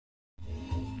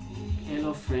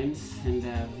friends and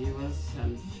viewers,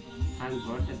 and thank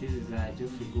God that this is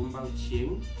Geoffrey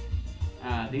Ochieng.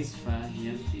 This far he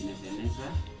has been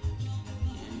Ebenezer,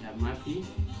 and I'm happy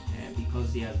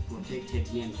because he has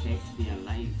protected me and kept me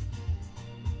alive.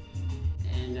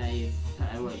 And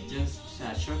I was just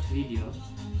a short video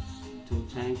to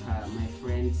thank my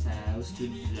friends who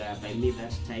stood by me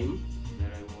that time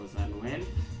that I was unwell.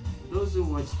 Those who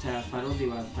watched Farodhi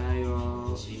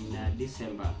Wafayo in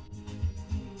December,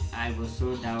 I was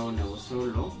so down, I was so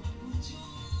low,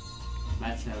 but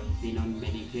I've been on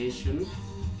medication,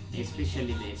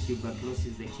 especially the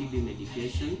tuberculosis, the TB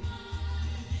medication,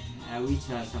 which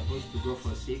are supposed to go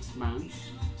for 6 months.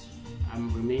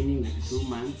 I'm remaining with 2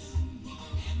 months,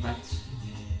 but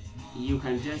you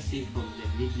can just see from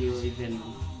the video, even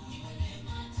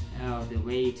the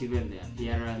weight, even the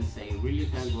appearance. I really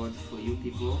thank God for you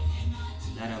people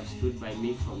that have stood by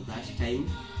me from that time,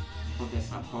 for the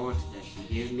support that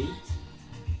you gave me.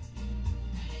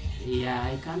 Yeah,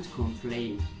 I can't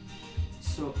complain.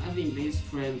 So having this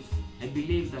strength, I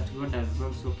believe that God has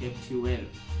also kept you well,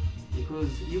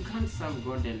 because you can't serve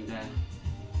God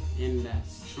and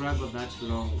struggle that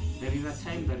long. There is a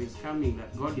time that is coming,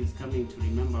 that God is coming to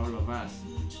remember all of us.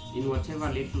 In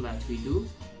whatever little that we do,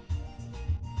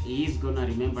 He is gonna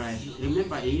remember us.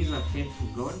 Remember, He is a faithful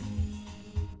God,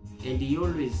 and He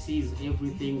always sees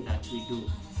everything that we do.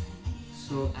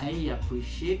 So I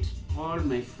appreciate all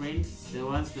my friends, the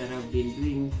ones that have been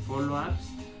doing follow-ups.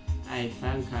 I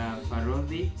thank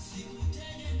Farodhi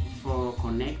for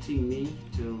connecting me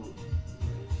to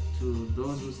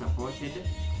those who supported,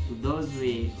 to those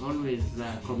we always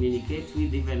communicate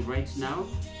with, even right now.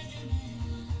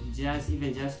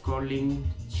 Just calling,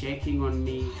 checking on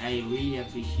me. I really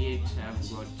appreciate. I've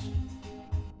got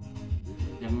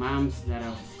the moms that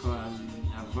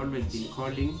have always been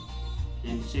calling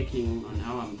and checking on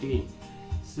how I'm doing.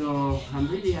 So I'm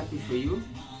really happy for you,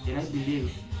 and I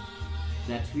believe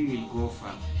that we will go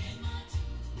far.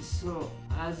 So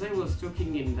as I was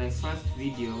talking in the first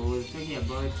video, I was talking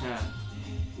about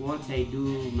what I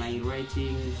do, my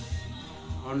writings,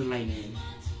 online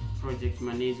project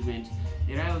management,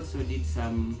 and I also did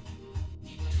some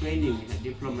training, a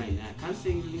diploma in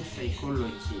counseling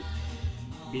psychology.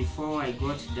 Before I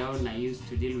got down, I used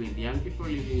to deal with young people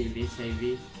living with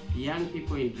HIV, young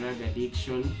people in drug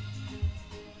addiction.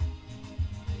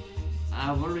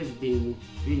 I've always been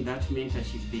doing that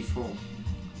mentorship before,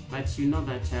 but you know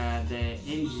that the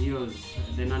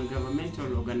NGOs, the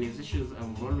non-governmental organizations,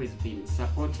 have always been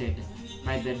supported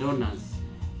by the donors.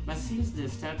 But since the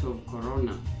start of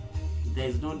Corona,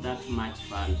 there's not that much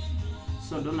fund.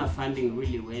 So donor funding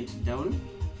really went down,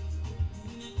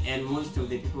 and most of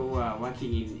the people who are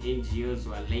working in NGOs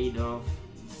were laid off.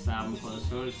 Some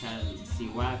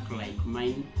consultancy work like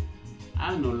mine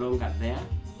are no longer there.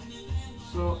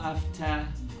 So after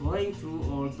going through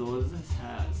all those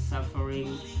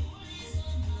suffering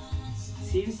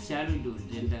since childhood,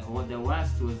 and the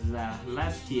worst was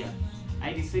last year,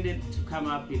 I decided to come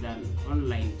up with an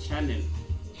online channel,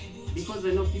 because I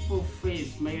know people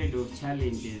face myriad of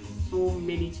challenges, so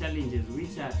many challenges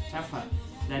which are tougher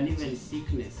than even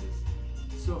sicknesses.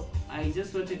 So I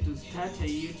just wanted to start a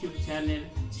YouTube channel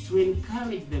to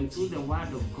encourage them through the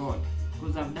Word of God,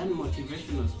 because I've done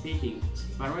motivational speaking,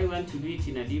 but I want to do it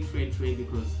in a different way,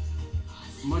 because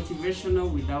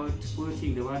motivational without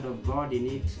putting the Word of God in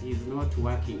it is not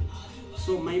working.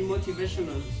 So my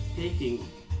motivational speaking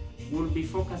will be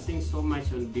focusing so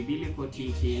much on biblical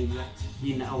teachings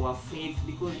in our faith,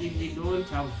 because if we don't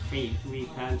have faith, we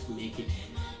can't make it.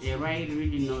 And I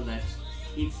really know that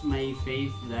it's my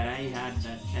faith that I had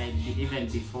that time, even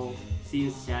before,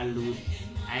 since childhood.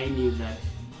 I knew that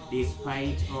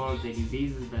despite all the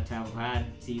diseases that I've had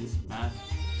since birth,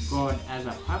 God has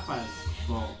a purpose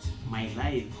for my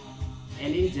life.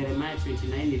 And in Jeremiah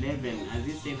 29:11, as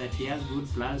He said that He has good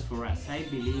plans for us, I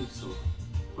believe so.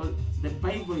 Because the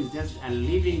Bible is just a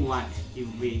living word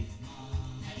if we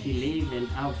believe and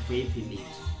have faith in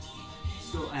it.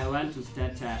 So I want to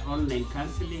start online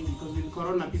counseling, because with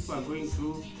Corona, people are going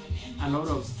through a lot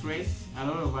of stress, a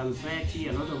lot of anxiety,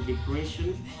 a lot of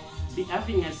depression.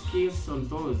 Having a skills on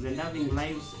those, and having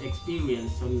life's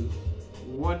experience on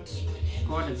what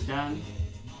God has done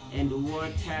and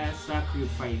what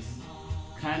sacrifice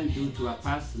can do to a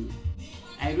person,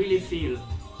 I really feel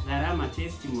that I'm a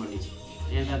testimony,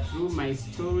 and that through my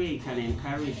story it can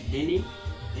encourage many,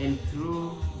 and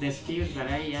through the skills that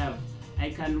I have, I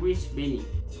can reach many.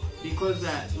 Because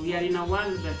we are in a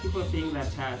world that people think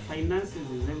that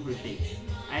finances is everything.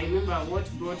 I remember what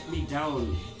brought me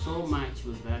down so much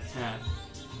was that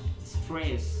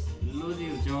stress,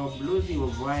 losing a job, losing a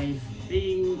wife,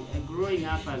 being growing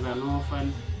up as an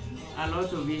orphan, a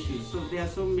lot of issues. So there are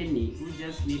so many who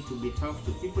just need to be talked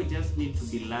to. People just need to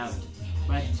be loved.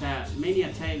 But many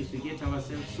a times we get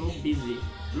ourselves so busy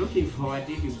looking for our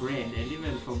daily bread and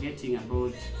even forgetting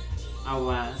about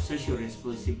our social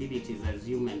responsibilities as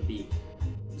human beings.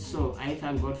 So I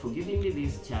thank God for giving me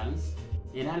this chance,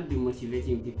 and I'll be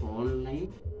motivating people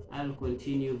online. I'll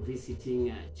continue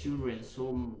visiting children's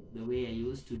home the way I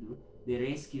used to do, the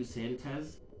rescue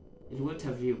centers, and what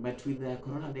have you. But with the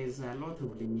corona, there's a lot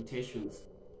of limitations.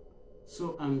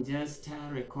 So I'm just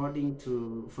recording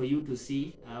for you to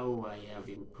see how I have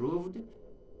improved,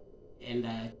 and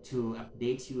to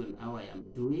update you on how I am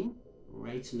doing.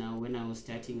 Right now, when I was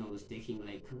starting, I was taking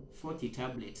like 40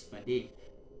 tablets per day.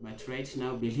 But right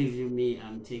now, believe you me,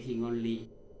 I'm taking only,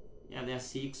 there are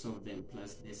 6 of them,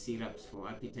 plus the syrups for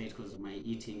appetite, because my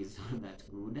eating is not that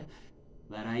good.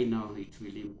 But I know it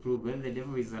will improve. Well, the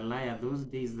devil is a liar. Those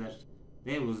days that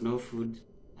there was no food,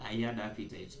 I had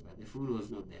appetite, but the food was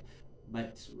not there.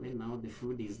 But when now the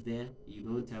food is there, you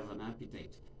don't have an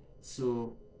appetite.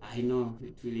 So I know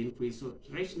it will increase. So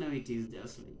right now it is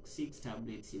just like 6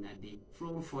 tablets in a day,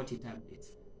 from 40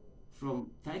 tablets,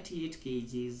 from 38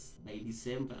 kgs by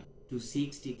December to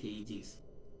 60 kgs.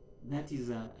 That is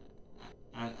a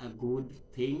good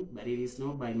thing, but it is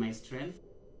not by my strength.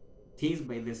 It is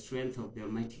by the strength of the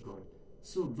Almighty God.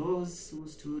 So those who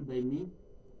stood by me,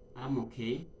 I'm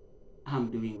okay.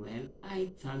 I'm doing well. I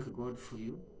thank God for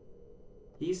you.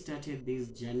 He started this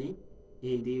journey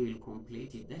and he will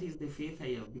complete it. That is the faith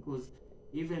I have, because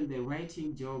even the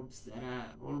writing jobs that are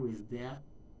always there,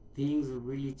 things have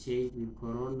really changed with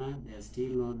corona. They're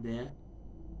still not there.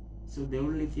 So the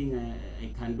only thing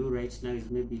I can do right now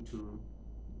is maybe to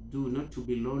not to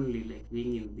be lonely, like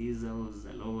being in this house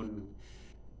alone.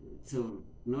 So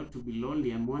not to be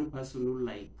lonely. I'm one person who,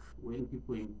 like, when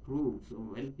people improve, so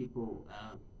when people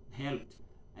helped,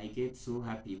 I get so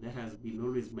happy. That has been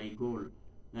always my goal,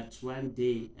 that one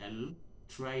day I'll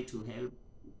try to help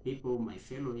people, my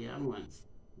fellow young ones,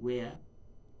 where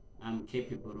I'm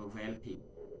capable of helping.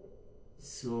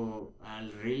 So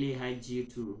I'll really urge you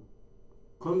to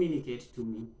communicate to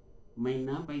me. My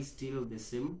number is still the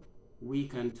same. We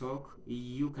can talk.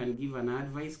 You can give an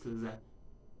advice, because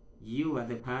you are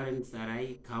the parents that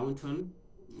I count on.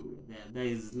 There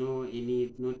is no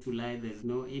any, not to lie, there's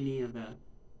no any other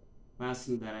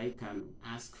person that I can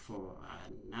ask for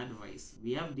an advice.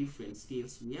 We have different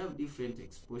skills, we have different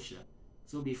exposure.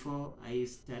 So before I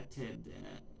started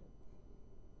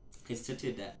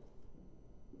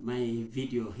my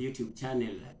video YouTube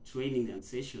channel, training and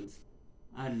sessions,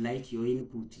 I'd like your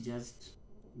input. Just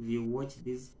if you watch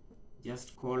this,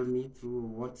 just call me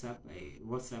through WhatsApp.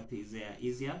 WhatsApp is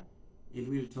easier, and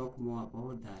we'll talk more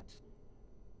about that.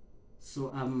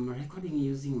 So I'm recording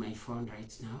using my phone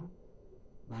right now,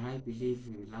 but I believe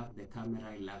you love the camera,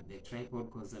 I love the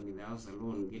tripod, because I'm in the house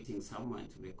alone. Getting someone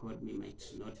to record me might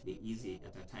not be easy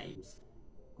at times,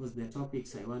 because the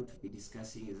topics I want to be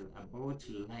discussing is about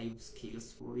life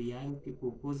skills for young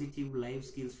people, positive life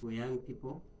skills for young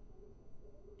people,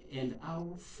 and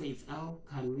our faith. How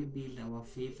can we build our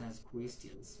faith as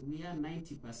Christians? We are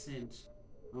 90%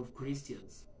 of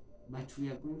Christians, but we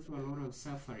are going through a lot of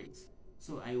sufferings.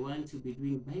 So I want to be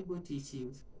doing Bible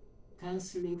teachings,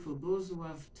 counseling for those who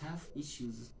have tough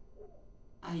issues.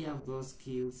 I have those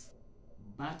skills,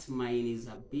 but mine is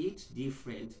a bit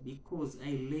different because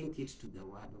I link it to the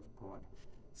Word of God.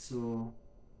 So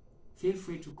feel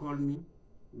free to call me.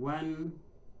 One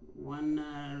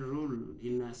rule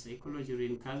in psychology or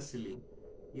in counseling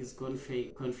is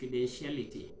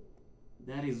confidentiality.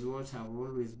 That is what I've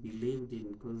always believed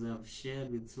in, because I've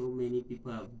shared with so many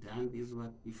people. I've done this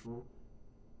work before,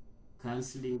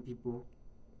 counseling people,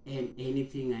 and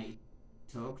anything I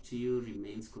talk to you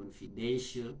remains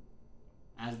confidential,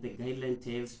 as the guideline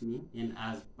tells me, and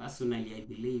as personally I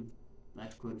believe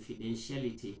that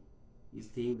confidentiality is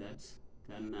thing that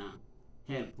can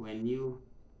help. When you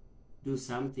do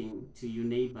something to your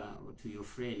neighbor or to your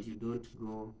friend, you don't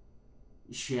go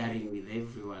sharing with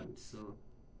everyone. So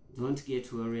don't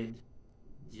get worried.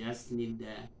 Just need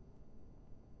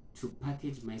to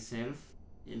package myself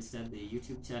and start the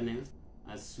YouTube channel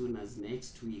as soon as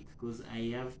next week, because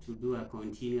I have to do a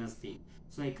continuous thing.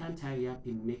 So I can't hurry up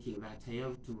in making that. I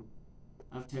have to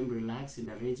have time, relax, and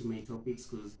arrange my topics,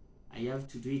 because I have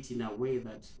to do it in a way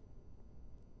that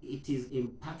it is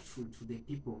impactful to the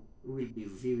people who will be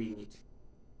viewing it.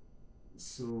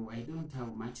 So I don't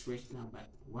have much right now, but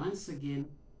once again,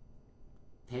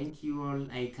 thank you all.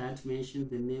 I can't mention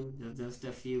the name, just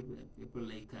a few people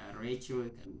like Rachel. I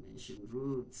can mention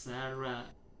Ruth, Sarah,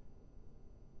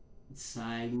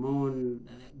 Simon.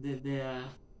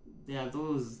 there are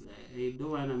those, I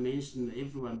don't want to mention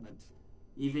everyone, but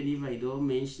even if I don't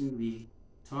mention, we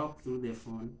talk through the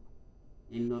phone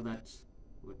and know that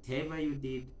whatever you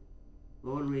did,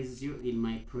 always you in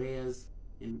my prayers,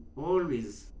 and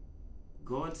always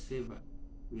God's favor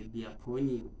will be upon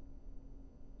you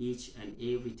each and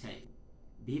every time.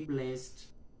 Be blessed,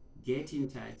 get in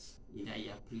touch, and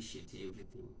I appreciate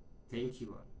everything. Thank you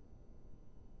all.